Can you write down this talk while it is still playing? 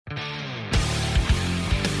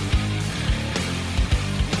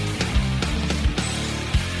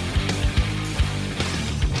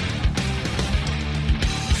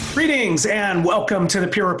Greetings and welcome to the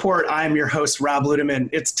Pure Report. I'm your host, Rob Ludeman.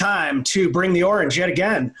 It's time to bring the orange yet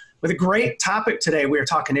again with a great topic today. We are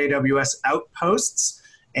talking AWS Outposts,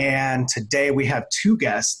 and today we have two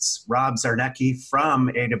guests, Rob Zarnecki from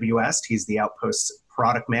AWS. He's the Outposts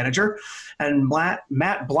product manager, and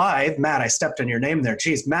Matt Blythe. Matt, I stepped on your name there.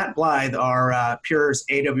 Geez, Matt Blythe, our Pure's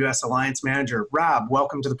AWS Alliance Manager. Rob,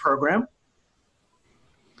 welcome to the program.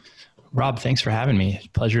 Rob, thanks for having me.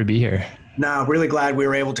 Pleasure to be here. No, really glad we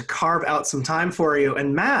were able to carve out some time for you.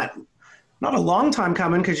 And Matt, not a long time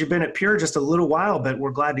coming because you've been at Pure just a little while, but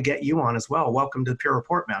we're glad to get you on as well. Welcome to the Pure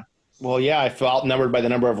Report, man. Well, yeah, I feel outnumbered by the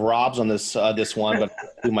number of Robs on this one, but I'll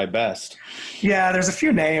do my best. Yeah, there's a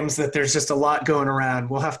few names that there's just a lot going around.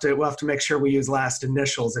 We'll have to make sure we use last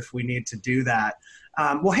initials if we need to do that.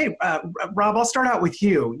 Hey, Rob, I'll start out with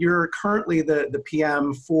you. You're currently the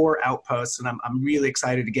PM for Outposts, and I'm really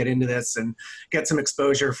excited to get into this and get some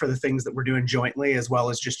exposure for the things that we're doing jointly, as well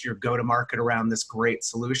as just your go-to-market around this great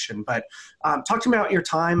solution. But talk to me about your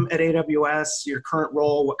time at AWS, your current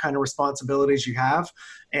role, what kind of responsibilities you have,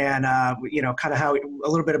 and kind of how a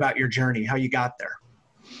little bit about your journey, how you got there.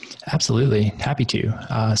 Absolutely, happy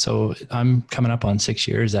to. So I'm coming up on 6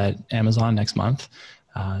 years at Amazon next month.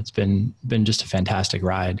 It's been just a fantastic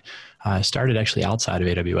ride. I started actually outside of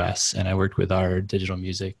AWS, and I worked with our digital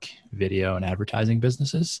music, video, and advertising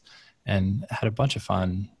businesses, and had a bunch of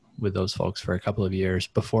fun with those folks for a couple of years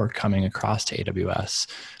before coming across to AWS,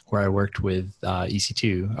 where I worked with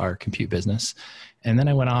EC2, our compute business. And then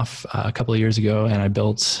I went off a couple of years ago, and I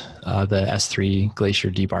built the S3 Glacier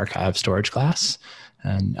Deep Archive storage class,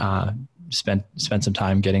 and spent some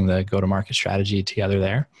time getting the go-to-market strategy together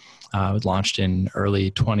there. It was launched in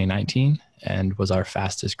early 2019 and was our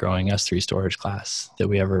fastest growing S3 storage class that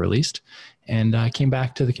we ever released. And I came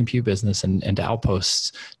back to the compute business and to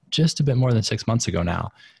Outposts just a bit more than 6 months ago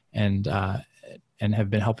now, and have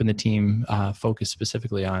been helping the team focus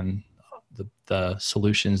specifically on the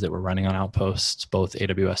solutions that we're running on Outposts, both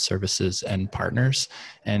AWS services and partners,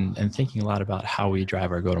 and thinking a lot about how we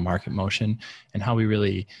drive our go-to-market motion and how we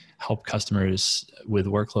really help customers with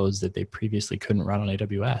workloads that they previously couldn't run on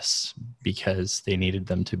AWS because they needed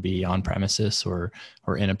them to be on premises or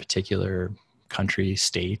in a particular country,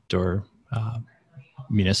 state, or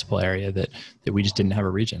municipal area that we just didn't have a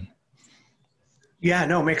region. Yeah,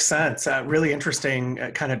 no, makes sense. Really interesting,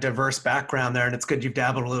 kind of diverse background there, and it's good you've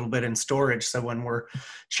dabbled a little bit in storage. So when we're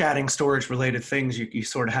chatting storage-related things, you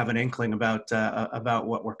sort of have an inkling about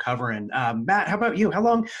what we're covering. Matt, how about you? How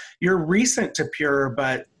long? You're recent to Pure,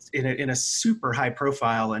 but in a super high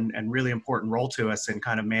profile and really important role to us in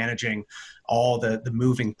kind of managing all the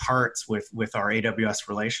moving parts with our AWS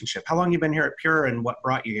relationship. How long have you been here at Pure, and what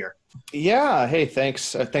brought you here? Yeah. Hey,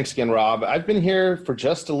 thanks. Thanks again, Rob. I've been here for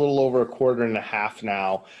just a little over a quarter and a half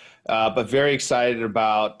now, but very excited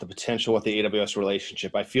about the potential with the AWS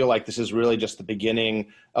relationship. I feel like this is really just the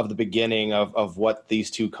beginning of what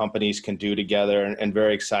these two companies can do together, and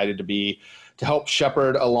very excited to help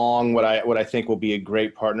shepherd along what I think will be a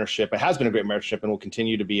great partnership. It has been a great partnership and will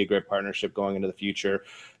continue to be a great partnership going into the future.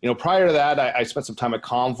 Prior to that, I spent some time at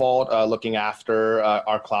Commvault looking after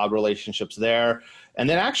our cloud relationships there. And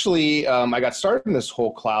then actually, I got started in this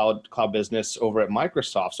whole cloud business over at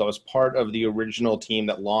Microsoft. So I was part of the original team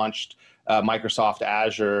that launched Microsoft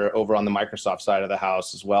Azure over on the Microsoft side of the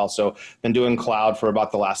house as well. So been doing cloud for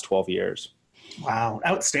about the last 12 years. Wow,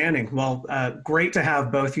 outstanding. Well, great to have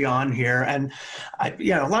both of you on here. And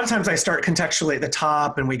a lot of times I start contextually at the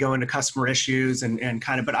top and we go into customer issues and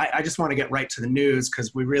kind of, but I just want to get right to the news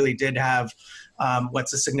because we really did have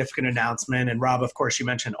what's a significant announcement. And Rob, of course, you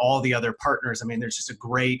mentioned all the other partners. I mean, there's just a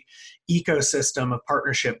great ecosystem of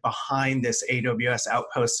partnership behind this AWS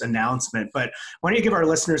Outposts announcement. But why don't you give our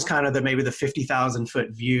listeners kind of maybe the 50,000 foot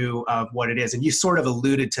view of what it is? And you sort of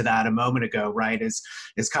alluded to that a moment ago, right? Is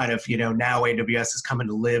kind of, now AWS is coming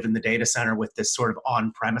to live in the data center with this sort of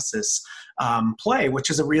on-premises play, which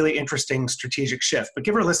is a really interesting strategic shift. But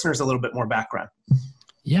give our listeners a little bit more background.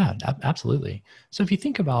 Yeah, absolutely. So if you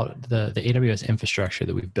think about the AWS infrastructure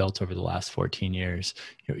that we've built over the last 14 years,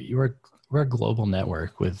 we're a global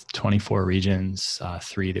network with 24 regions,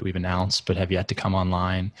 3 that we've announced but have yet to come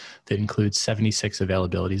online, that includes 76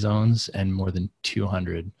 availability zones and more than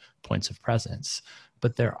 200 points of presence.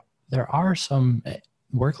 But there are some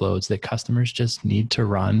workloads that customers just need to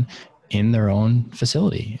run in their own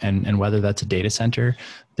facility. And whether that's a data center,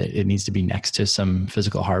 that it needs to be next to some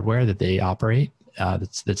physical hardware that they operate,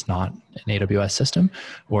 that's not an AWS system,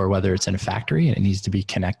 or whether it's in a factory and it needs to be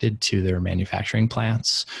connected to their manufacturing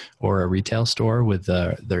plants or a retail store with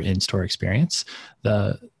their in-store experience.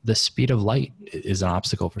 The speed of light is an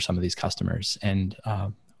obstacle for some of these customers. And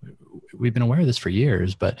we've been aware of this for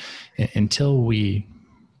years, but until we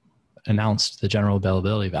announced the general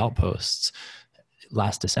availability of Outposts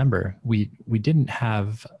last December, we didn't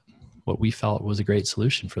have what we felt was a great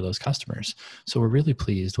solution for those customers. So we're really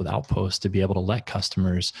pleased with Outposts to be able to let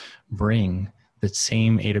customers bring the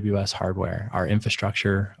same AWS hardware, our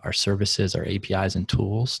infrastructure, our services, our APIs and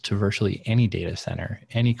tools to virtually any data center,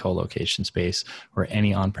 any co-location space, or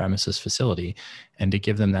any on-premises facility, and to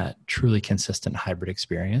give them that truly consistent hybrid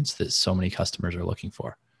experience that so many customers are looking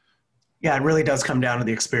for. Yeah, it really does come down to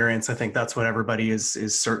the experience. I think that's what everybody is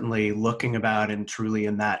certainly looking about, and truly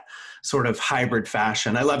in that sort of hybrid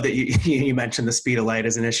fashion. I love that you mentioned the speed of light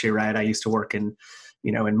as an issue, right? I used to work in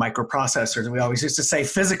microprocessors, and we always used to say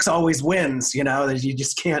physics always wins.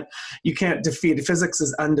 That you can't defeat physics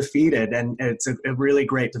is undefeated, and it's a really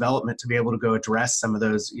great development to be able to go address some of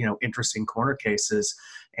those interesting corner cases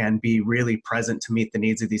and be really present to meet the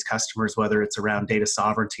needs of these customers, whether it's around data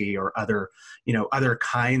sovereignty or other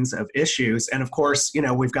kinds of issues. And of course,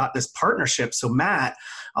 we've got this partnership. So Matt,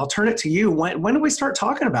 I'll turn it to you. When did we start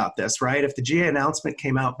talking about this, right? If the GA announcement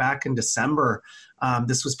came out back in December,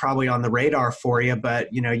 this was probably on the radar for you, but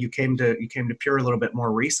you came to Pure a little bit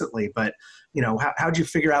more recently. But how'd you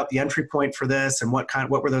figure out the entry point for this, and what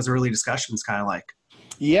were those early discussions kind of like?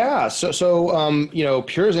 Yeah, so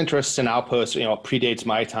Pure's interest in Outposts, predates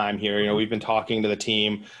my time here. We've been talking to the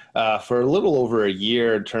team for a little over a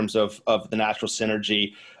year in terms of the natural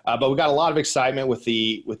synergy, but we got a lot of excitement with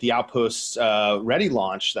the Outposts Ready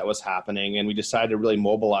launch that was happening, and we decided to really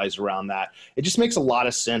mobilize around that. It just makes a lot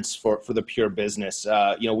of sense for the Pure business.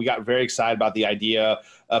 We got very excited about the idea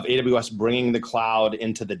of AWS bringing the cloud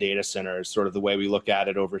into the data centers, sort of the way we look at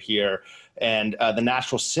it over here, and the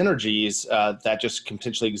natural synergies that just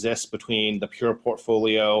potentially exist between the Pure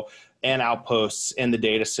portfolio and Outposts in the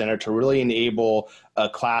data center to really enable a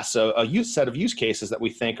set of use cases that we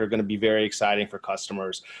think are going to be very exciting for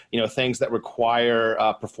customers. Things that require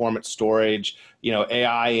performance storage,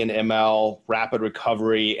 AI and ML, rapid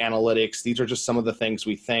recovery, analytics. These are just some of the things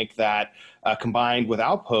we think that combined with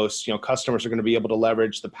Outposts, customers are going to be able to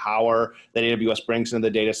leverage the power that AWS brings into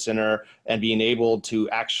the data center and being able to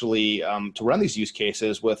actually to run these use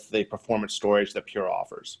cases with the performance storage that Pure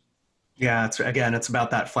offers. Yeah, it's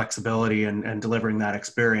about that flexibility and delivering that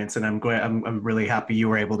experience. And I'm really happy you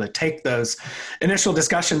were able to take those initial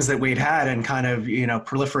discussions that we'd had and kind of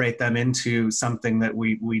proliferate them into something that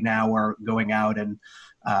we now are going out and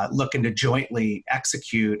looking to jointly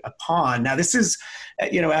execute upon. Now, this is,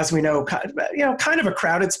 as we know, kind of a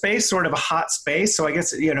crowded space, sort of a hot space. So I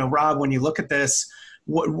guess, Rob, when you look at this,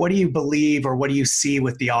 what do you believe, or what do you see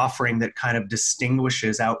with the offering that kind of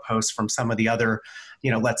distinguishes Outposts from some of the other,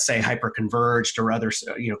 let's say hyper-converged or other,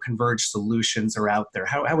 converged solutions are out there?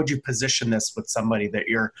 How would you position this with somebody that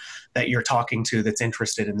you're talking to that's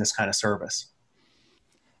interested in this kind of service?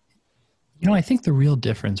 I think the real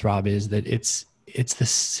difference, Rob, is that it's the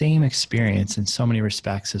same experience in so many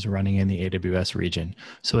respects as running in the AWS region.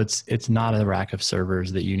 So it's not a rack of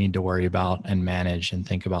servers that you need to worry about and manage and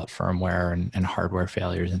think about firmware and hardware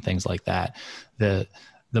failures and things like that. The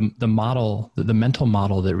mental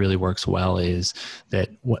model that really works well is that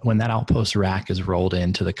when that Outpost rack is rolled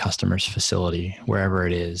into the customer's facility, wherever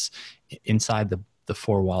it is, inside the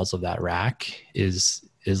four walls of that rack is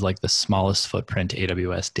like the smallest footprint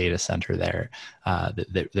AWS data center there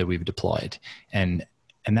that we've deployed. And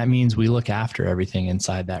that means we look after everything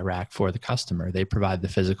inside that rack for the customer. They provide the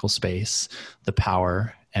physical space, the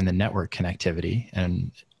power, and the network connectivity.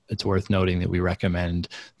 And it's worth noting that we recommend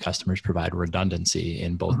customers provide redundancy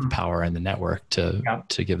in both the power and the network to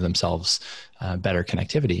give themselves better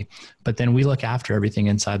connectivity. But then we look after everything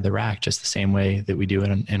inside the rack just the same way that we do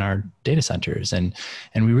it in our data centers. And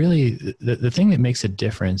we really, the thing that makes a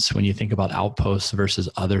difference when you think about Outposts versus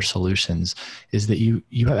other solutions is that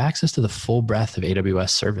you have access to the full breadth of AWS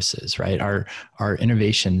services, right? Our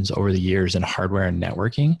innovations over the years in hardware and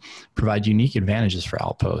networking provide unique advantages for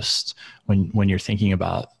Outposts when you're thinking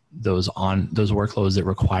about those workloads that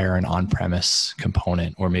require an on-premise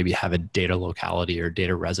component, or maybe have a data locality or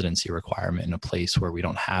data residency requirement in a place where we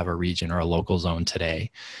don't have a region or a local zone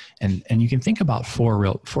today. And you can think about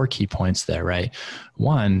four key points there, right?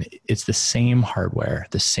 One, it's the same hardware,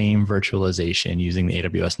 the same virtualization using the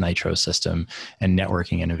AWS Nitro system and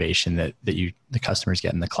networking innovation that the customers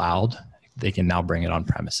get in the cloud. They can now bring it on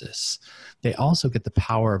premises. They also get the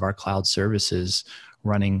power of our cloud services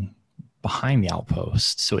running behind the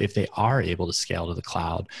Outpost. So if they are able to scale to the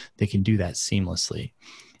cloud, they can do that seamlessly.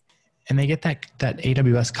 And they get that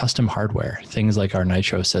AWS custom hardware, things like our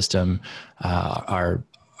Nitro system, our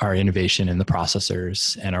innovation in the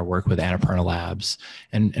processors, and our work with Annapurna Labs.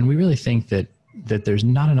 And we really think that that there's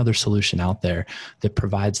not another solution out there that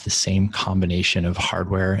provides the same combination of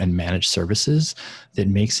hardware and managed services that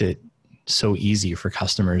makes it so easy for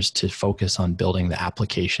customers to focus on building the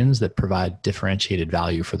applications that provide differentiated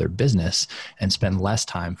value for their business and spend less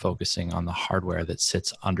time focusing on the hardware that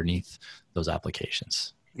sits underneath those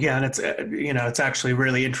applications. Yeah, and it's it's actually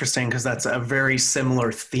really interesting because that's a very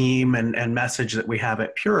similar theme and message that we have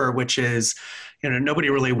at Pure, which is, nobody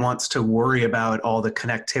really wants to worry about all the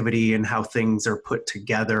connectivity and how things are put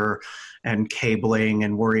together and cabling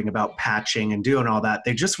and worrying about patching and doing all that.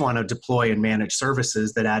 They just want to deploy and manage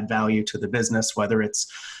services that add value to the business, whether it's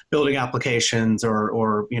building applications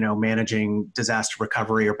or managing disaster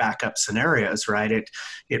recovery or backup scenarios, right?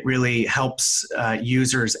 It really helps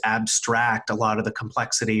users abstract a lot of the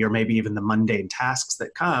complexity or maybe even the mundane tasks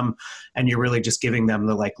that come, and you're really just giving them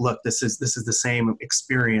the look, this is the same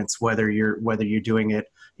experience whether you're doing it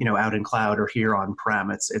out in cloud or here on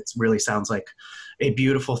prem. It really sounds like a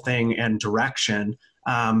beautiful thing and direction.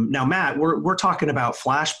 Now, Matt, we're talking about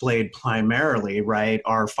FlashBlade primarily, right?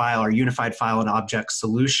 Our unified file and object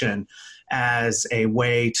solution as a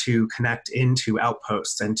way to connect into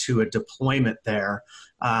Outposts and to a deployment there.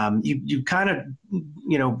 You kind of,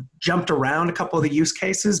 jumped around a couple of the use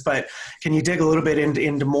cases, but can you dig a little bit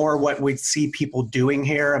into more what we see people doing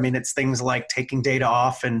here? I mean, it's things like taking data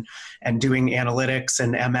off and doing analytics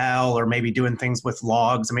and ML, or maybe doing things with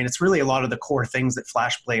logs. I mean, it's really a lot of the core things that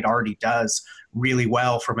FlashBlade already does really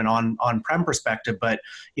well from an on-prem perspective, but,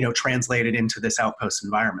 translated into this Outpost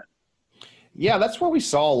environment. Yeah, that's where we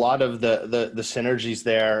saw a lot of the synergies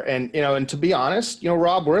there. And to be honest,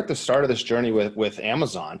 Rob, we're at the start of this journey with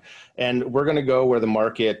Amazon, and we're going to go where the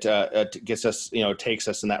market gets us, takes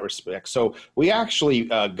us in that respect. So we actually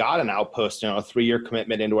got an Outpost, a 3-year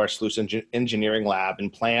commitment into our solution engineering lab,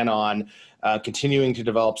 and plan on continuing to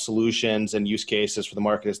develop solutions and use cases for the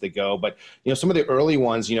market as they go. But, some of the early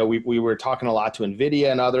ones, we were talking a lot to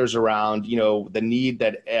NVIDIA and others around, the need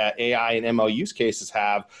that AI and ML use cases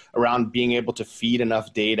have around being able to feed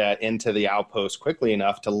enough data into the Outpost quickly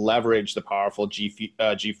enough to leverage the powerful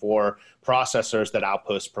G4 processors that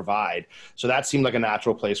Outposts provide. So that seemed like a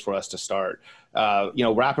natural place for us to start.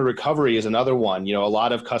 Rapid recovery is another one. A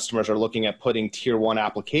lot of customers are looking at putting tier 1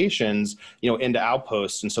 applications, into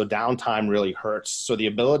Outposts, and so downtime really hurts. So the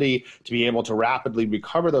ability to be able to rapidly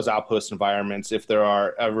recover those Outpost environments if there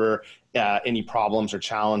are ever any problems or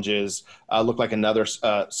challenges look like another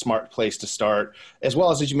smart place to start, as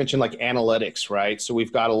well as you mentioned, like analytics, right? So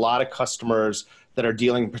we've got a lot of customers that are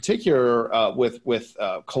dealing in particular with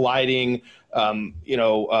colliding,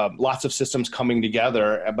 lots of systems coming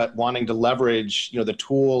together, but wanting to leverage, the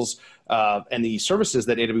tools and the services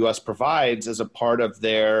that AWS provides as a part of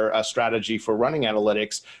their strategy for running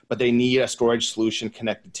analytics, but they need a storage solution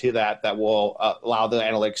connected to that will allow the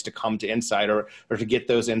analytics to come to insight or to get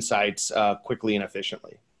those insights quickly and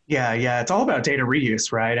efficiently. Yeah. It's all about data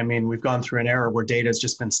reuse, right? I mean, we've gone through an era where data has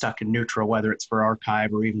just been stuck in neutral, whether it's for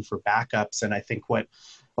archive or even for backups. And I think what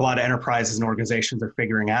a lot of enterprises and organizations are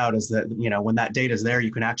figuring out is that, when that data is there,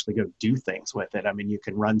 you can actually go do things with it. I mean, you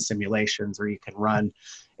can run simulations or you can run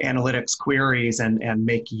analytics queries and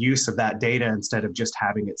make use of that data instead of just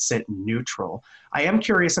having it sit in neutral. I am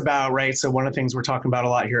curious about, right, so one of the things we're talking about a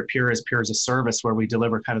lot here at Pure is Pure as a Service, where we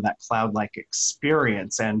deliver kind of that cloud-like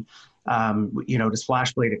experience. And does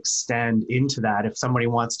FlashBlade extend into that? If somebody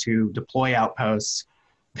wants to deploy Outposts,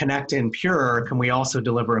 connect in Pure, can we also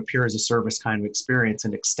deliver a Pure as a Service kind of experience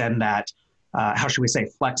and extend that, how should we say,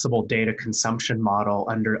 flexible data consumption model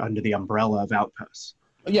under the umbrella of Outposts?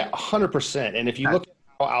 Yeah, 100%. And if you look at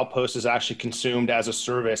how Outpost is actually consumed as a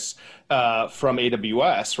service from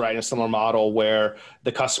AWS, right? A similar model where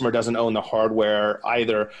the customer doesn't own the hardware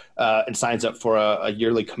either and signs up for a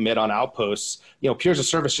yearly commit on Outposts. Pure as a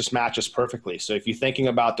Service just matches perfectly. So if you're thinking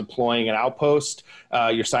about deploying an Outpost,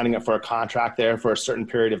 you're signing up for a contract there for a certain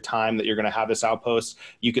period of time that you're going to have this Outpost,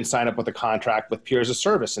 you can sign up with a contract with Pure as a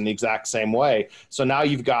Service in the exact same way. So now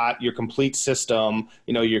you've got your complete system,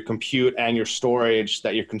 your compute and your storage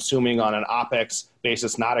that you're consuming on an OpEx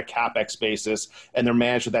basis, not a CapEx basis, and they're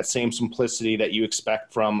managed with that same simplicity that you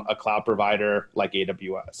expect from a cloud provider like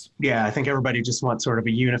AWS. Yeah, I think everybody just wants sort of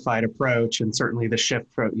a unified approach, and certainly the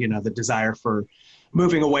shift for, the desire for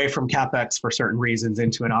moving away from CapEx for certain reasons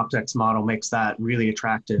into an OpEx model makes that really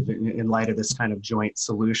attractive in light of this kind of joint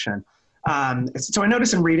solution. So I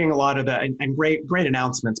noticed in reading a lot of and great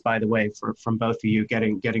announcements, by the way, from both of you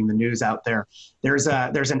getting the news out there. There's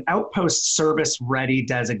an Outpost service ready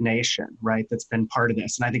designation, right? That's been part of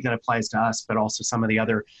this, and I think that applies to us, but also some of the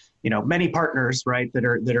other, many partners, right, that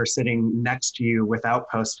are sitting next to you with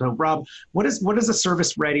Outpost. So Rob, what does a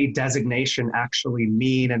service ready designation actually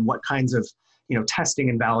mean, and what kinds of testing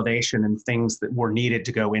and validation and things that were needed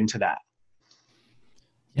to go into that?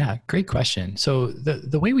 Yeah, great question. So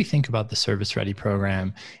the way we think about the Service Ready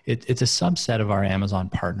program, it's a subset of our Amazon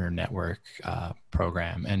Partner Network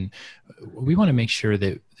program, and we want to make sure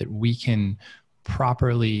that we can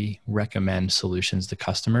properly recommend solutions to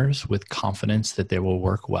customers with confidence that they will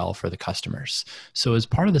work well for the customers. So as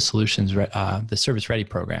part of the Service Ready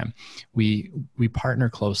program, we partner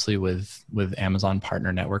closely with Amazon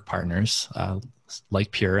Partner Network partners,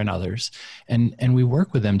 like Pure and others, and we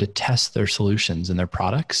work with them to test their solutions and their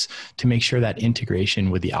products to make sure that integration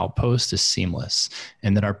with the Outpost is seamless,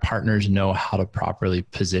 and that our partners know how to properly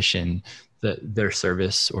position their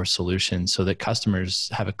service or solution so that customers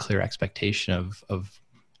have a clear expectation of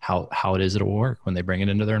how it is it'll work when they bring it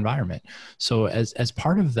into their environment. So as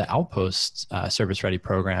part of the Outposts Service Ready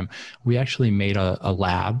program, we actually made a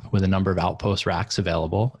lab with a number of Outpost racks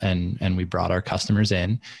available, and we brought our customers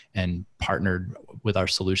in and partnered with our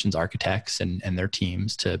solutions architects and their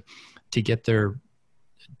teams to get their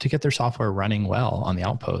software running well on the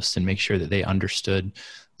Outposts and make sure that they understood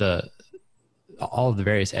all of the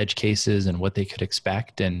various edge cases and what they could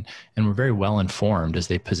expect, and were very well informed as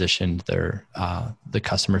they positioned their the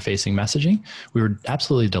customer facing messaging. We were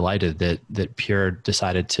absolutely delighted that Pure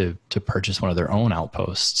decided to purchase one of their own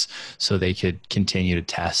Outposts so they could continue to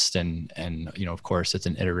test, and of course it's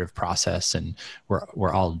an iterative process, and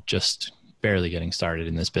we're all just barely getting started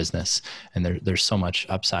in this business, and there's so much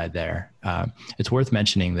upside there. It's worth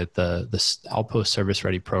mentioning that the Outpost Service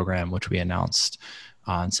Ready program, which we announced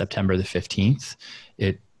on September the 15th,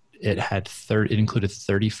 it included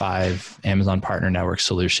 35 Amazon Partner Network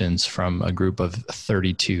solutions from a group of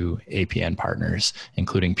 32 APN partners,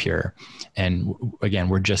 including Pure. And again,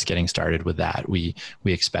 we're just getting started with that. We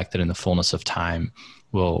expect that in the fullness of time,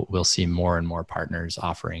 we'll see more and more partners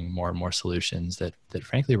offering more and more solutions that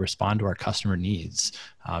frankly respond to our customer needs.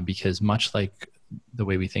 Because much like the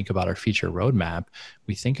way we think about our feature roadmap,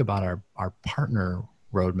 we think about our partner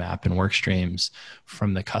roadmap and work streams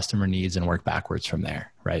from the customer needs and work backwards from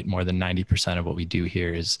there, right? More than 90% of what we do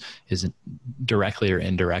here is directly or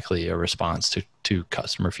indirectly a response to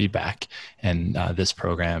customer feedback. And this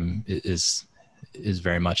program is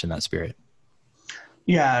very much in that spirit.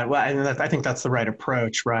 Yeah, well, and I think that's the right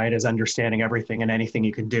approach, right? Is understanding everything and anything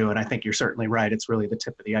you can do. And I think you're certainly right. It's really the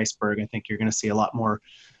tip of the iceberg. I think you're going to see a lot more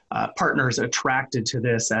partners attracted to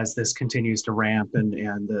this as this continues to ramp and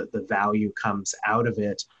the value comes out of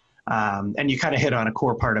it. And you kind of hit on a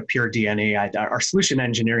core part of Pure DNA. Our solution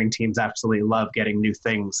engineering teams absolutely love getting new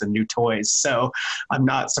things and new toys. So I'm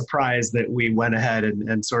not surprised that we went ahead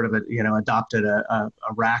and sort of adopted a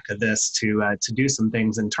rack of this to do some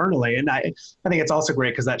things internally. And I think it's also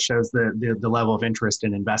great because that shows the level of interest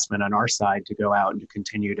and investment on our side to go out and to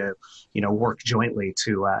continue to work jointly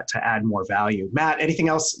to add more value. Matt, anything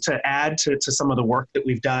else to add to some of the work that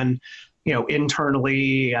we've done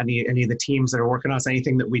internally, any of the teams that are working on us,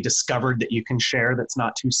 anything that we discovered that you can share that's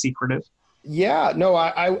not too secretive? Yeah, no,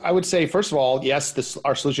 I would say, first of all, yes,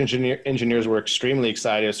 our solution engineers were extremely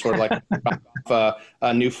excited. It's sort of like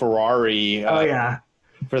a new Ferrari. Oh, yeah.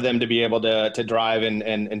 For them to be able to drive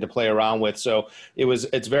and to play around with. So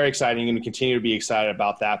it's very exciting, and we continue to be excited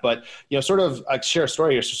about that. But, sort of share a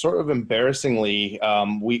story here. So sort of embarrassingly,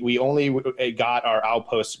 we only got our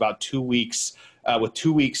Outposts about 2 weeks with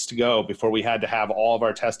 2 weeks to go before we had to have all of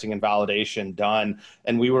our testing and validation done.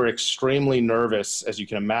 And we were extremely nervous, as you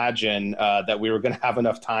can imagine, that we were going to have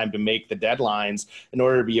enough time to make the deadlines in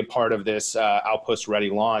order to be a part of this Outpost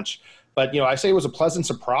Ready launch. But, I say it was a pleasant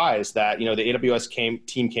surprise that, the AWS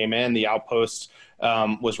team came in, the Outpost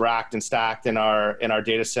was racked and stacked in our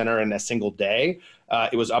data center in a single day.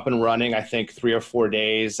 It was up and running, I think, 3 or 4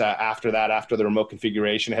 days after that, after the remote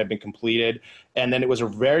configuration had been completed. And then it was a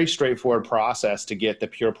very straightforward process to get the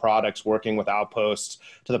Pure products working with Outposts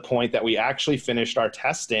to the point that we actually finished our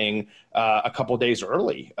testing a couple of days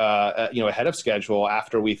early, ahead of schedule,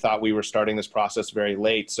 after we thought we were starting this process very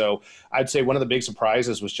late. So I'd say one of the big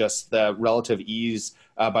surprises was just the relative ease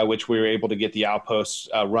by which we were able to get the Outposts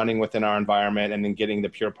running within our environment and then getting the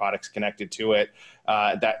Pure products connected to it.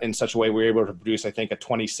 That in such a way we were able to produce, I think, a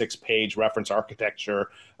 26-page reference architecture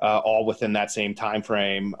all within that same time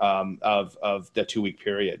frame of the 2-week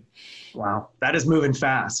period. Wow, that is moving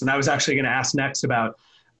fast. And I was actually going to ask next about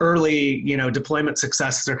early, deployment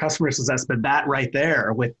successes or customer success, but that right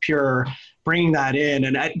there with Pure bringing that in,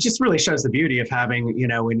 and it just really shows the beauty of having,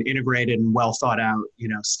 an integrated and well thought out,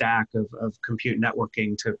 stack of compute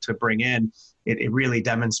networking to bring in. It really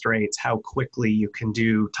demonstrates how quickly you can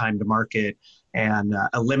do time to market and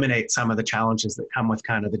eliminate some of the challenges that come with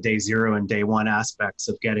kind of the day zero and day one aspects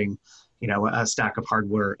of getting, a stack of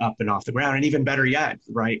hardware up and off the ground, and even better yet,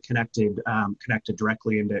 right, connected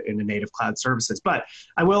directly into native cloud services. But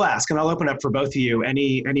I will ask, and I'll open up for both of you,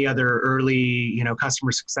 any other early,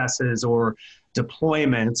 customer successes or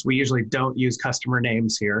deployments. We usually don't use customer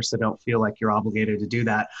names here, so don't feel like you're obligated to do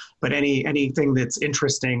that. But anything that's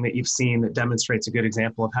interesting that you've seen that demonstrates a good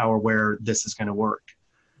example of how or where this is going to work.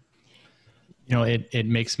 It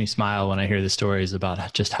makes me smile when I hear the stories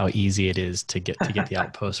about just how easy it is to get the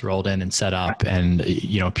Outposts rolled in and set up. And,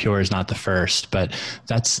 Pure is not the first, but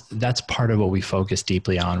that's part of what we focus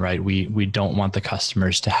deeply on, right? We don't want the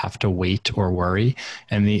customers to have to wait or worry.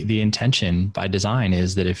 And the intention by design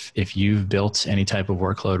is that if you've built any type of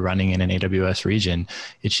workload running in an AWS region,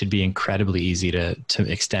 it should be incredibly easy to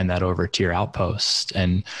extend that over to your Outposts.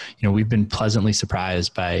 And, we've been pleasantly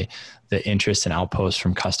surprised by the interest in Outposts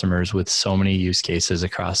from customers with so many use cases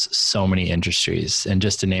across so many industries. And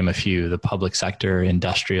just to name a few, the public sector,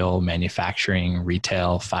 industrial, manufacturing,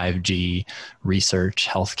 retail, 5G, research,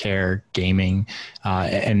 healthcare, gaming,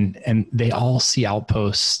 and they all see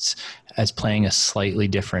Outposts as playing a slightly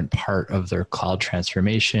different part of their cloud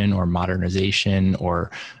transformation or modernization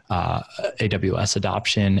or AWS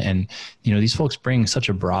adoption. And, these folks bring such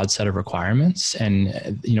a broad set of requirements.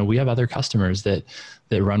 And, we have other customers that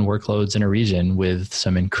run workloads in a region with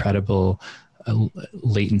some incredible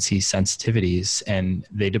latency sensitivities. And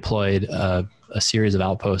they deployed a series of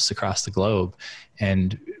Outposts across the globe.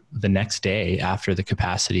 And the next day after the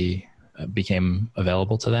capacity became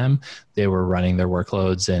available to them, they were running their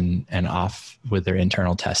workloads and off with their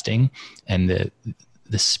internal testing. And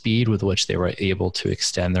the speed with which they were able to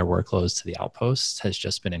extend their workloads to the Outposts has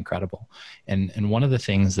just been incredible. And one of the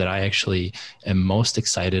things that I actually am most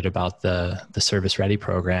excited about the Service Ready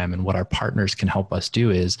program and what our partners can help us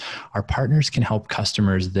do is our partners can help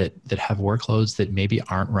customers that have workloads that maybe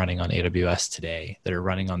aren't running on AWS today, that are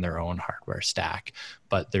running on their own hardware stack,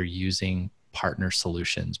 but they're using partner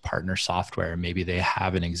solutions, partner software. Maybe they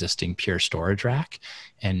have an existing Pure storage rack.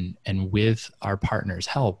 And with our partners'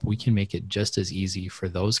 help, we can make it just as easy for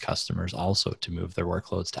those customers also to move their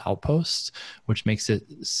workloads to Outposts, which makes it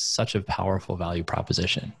such a powerful value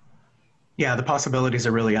proposition. Yeah, the possibilities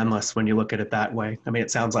are really endless when you look at it that way. I mean,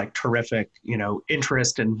 it sounds like terrific,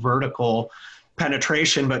 interest in vertical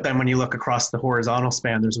penetration, but then when you look across the horizontal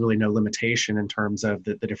span, there's really no limitation in terms of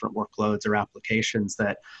the different workloads or applications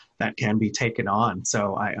that can be taken on.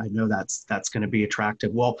 So I know that's going to be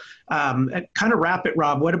attractive. Well, kind of wrap it,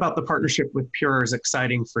 Rob. What about the partnership with Pure is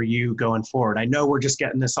exciting for you going forward? I know we're just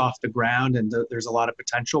getting this off the ground and there's a lot of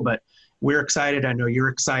potential, but we're excited. I know you're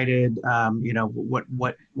excited.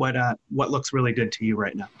 What looks really good to you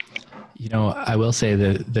right now? I will say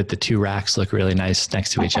that the two racks look really nice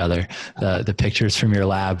next to each other. The pictures from your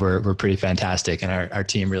lab were pretty fantastic, and our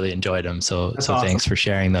team really enjoyed them. So awesome. Thanks for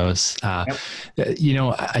sharing those. Yep.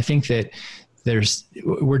 I think that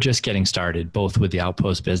we're just getting started, both with the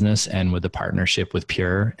Outpost business and with the partnership with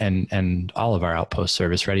Pure and all of our Outpost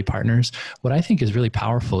Service Ready partners. What I think is really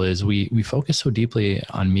powerful is we focus so deeply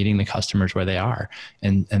on meeting the customers where they are,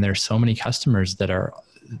 and there's so many customers that are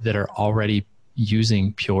already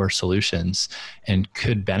using Pure solutions and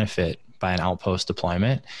could benefit by an Outpost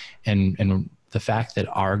deployment. And the fact that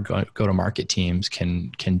our go-to-market teams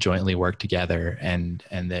can jointly work together and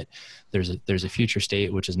that there's a future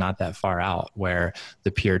state, which is not that far out, where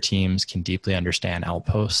the Pure teams can deeply understand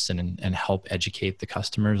Outposts and help educate the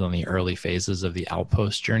customers on the early phases of the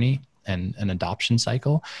Outpost journey and an adoption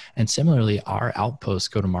cycle. And similarly, our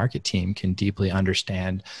Outpost go-to-market team can deeply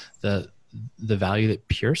understand the value that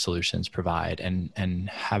Pure solutions provide and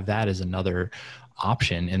have that as another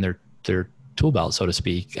option in their tool belt, so to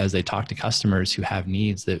speak, as they talk to customers who have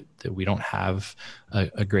needs that we don't have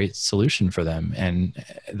a great solution for them. And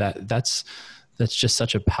that's just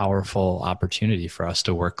such a powerful opportunity for us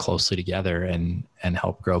to work closely together and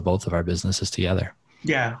help grow both of our businesses together.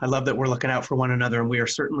 Yeah, I love that we're looking out for one another, and we are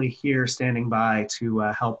certainly here standing by to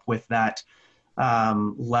help with that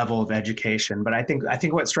level of education. But I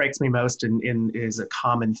think what strikes me most is a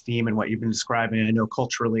common theme in what you've been describing. I know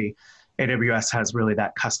culturally, AWS has really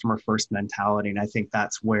that customer first mentality, and I think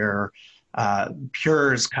that's where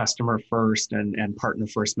Pure's customer first and partner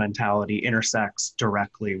first mentality intersects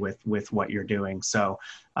directly with what you're doing. So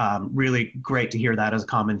really great to hear that as a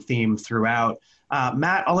common theme throughout.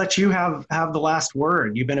 Matt, I'll let you have the last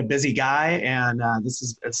word. You've been a busy guy, and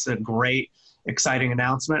it's a great, exciting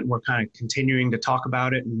announcement. We're kind of continuing to talk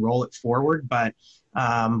about it and roll it forward. But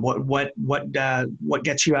what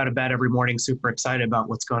gets you out of bed every morning super excited about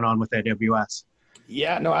what's going on with AWS?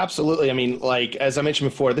 Yeah, no, absolutely. I mean, like, as I mentioned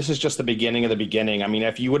before, this is just the beginning of the beginning. I mean,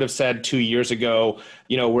 if you would have said 2 years ago,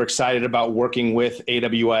 we're excited about working with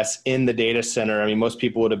AWS in the data center, I mean, most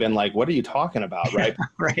people would have been like, what are you talking about, right?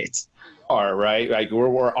 Right. Are, right? Like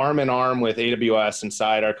we're arm in arm with AWS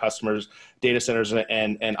inside our customers' data centers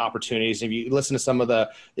and opportunities. If you listen to some of the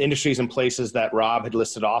industries and places that Rob had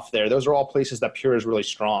listed off there, those are all places that Pure is really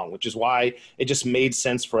strong, which is why it just made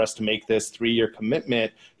sense for us to make this 3-year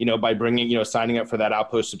commitment, by bringing, signing up for that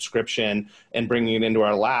Outpost subscription and bringing it into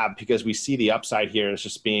our lab, because we see the upside here as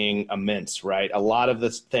just being immense, right? A lot of the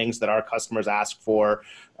things that our customers ask for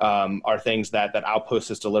are things that Outpost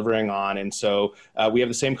is delivering on. And so we have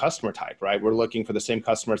the same customer type, right? We're looking for the same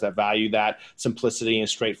customers that value that simplicity and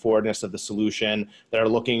straightforwardness of the solution, that are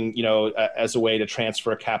looking, as a way to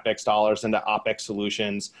transfer CapEx dollars into OpEx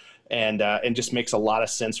solutions. And just makes a lot of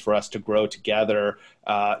sense for us to grow together,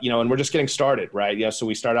 and we're just getting started, right? So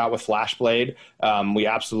we start out with FlashBlade. We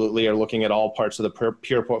absolutely are looking at all parts of the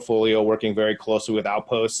Pure portfolio, working very closely with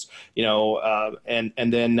Outposts, and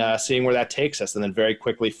then seeing where that takes us, and then very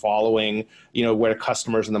quickly following, where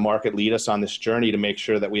customers in the market lead us on this journey to make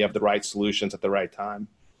sure that we have the right solutions at the right time.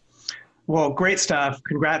 Well, great stuff.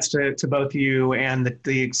 Congrats to both of you and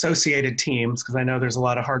the associated teams, because I know there's a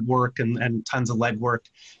lot of hard work and tons of legwork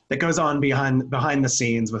that goes on behind the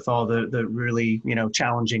scenes with all the really,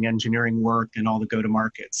 challenging engineering work and all the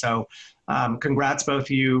go-to-market. So congrats, both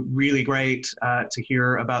of you. Really great to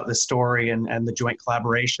hear about this story and the joint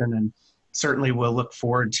collaboration. And certainly we'll look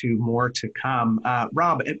forward to more to come.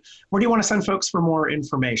 Rob, where do you want to send folks for more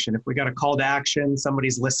information? If we got a call to action,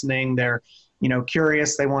 somebody's listening, they're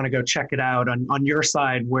curious, they want to go check it out on your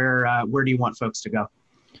side, where do you want folks to go?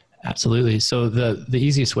 Absolutely. So the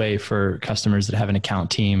easiest way for customers that have an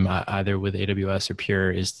account team, either with AWS or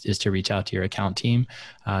Pure, is to reach out to your account team.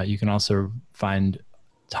 You can also find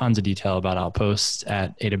tons of detail about Outposts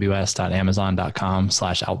at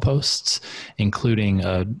aws.amazon.com/outposts, including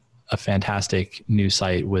a fantastic new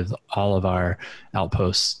site with all of our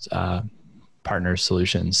Outpost partner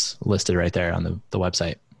solutions listed right there on the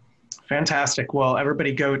website. Fantastic. Well,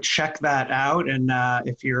 everybody go check that out. And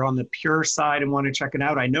if you're on the Pure side and want to check it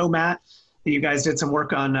out, I know, Matt, that you guys did some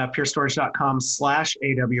work on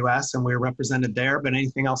purestorage.com/AWS, and we're represented there. But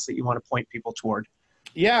anything else that you want to point people toward?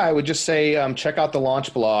 Yeah, I would just say check out the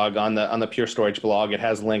launch blog on the Pure Storage blog. It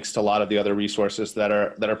has links to a lot of the other resources that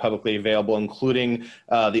are publicly available, including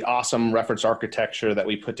the awesome reference architecture that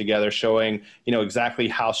we put together, showing exactly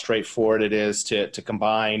how straightforward it is to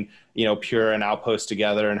combine Pure and Outpost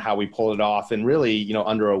together, and how we pulled it off in really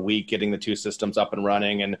under a week, getting the two systems up and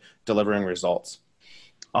running and delivering results.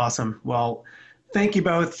 Awesome. Well, thank you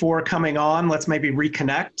both for coming on. Let's maybe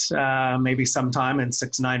reconnect maybe sometime in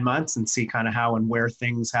 6-9 months and see kind of how and where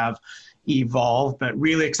things have evolved. But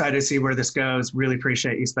really excited to see where this goes. Really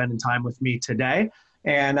appreciate you spending time with me today.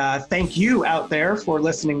 And thank you out there for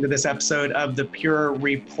listening to this episode of the Pure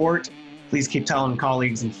Report. Please keep telling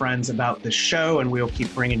colleagues and friends about the show, and we'll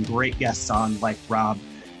keep bringing great guests on like Rob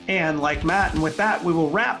and like Matt. And with that, we will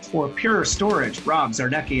wrap for Pure Storage. Rob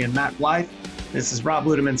Zardecki and Matt Blythe. This is Rob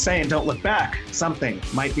Ludeman saying, don't look back. Something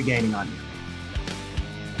might be gaining on you.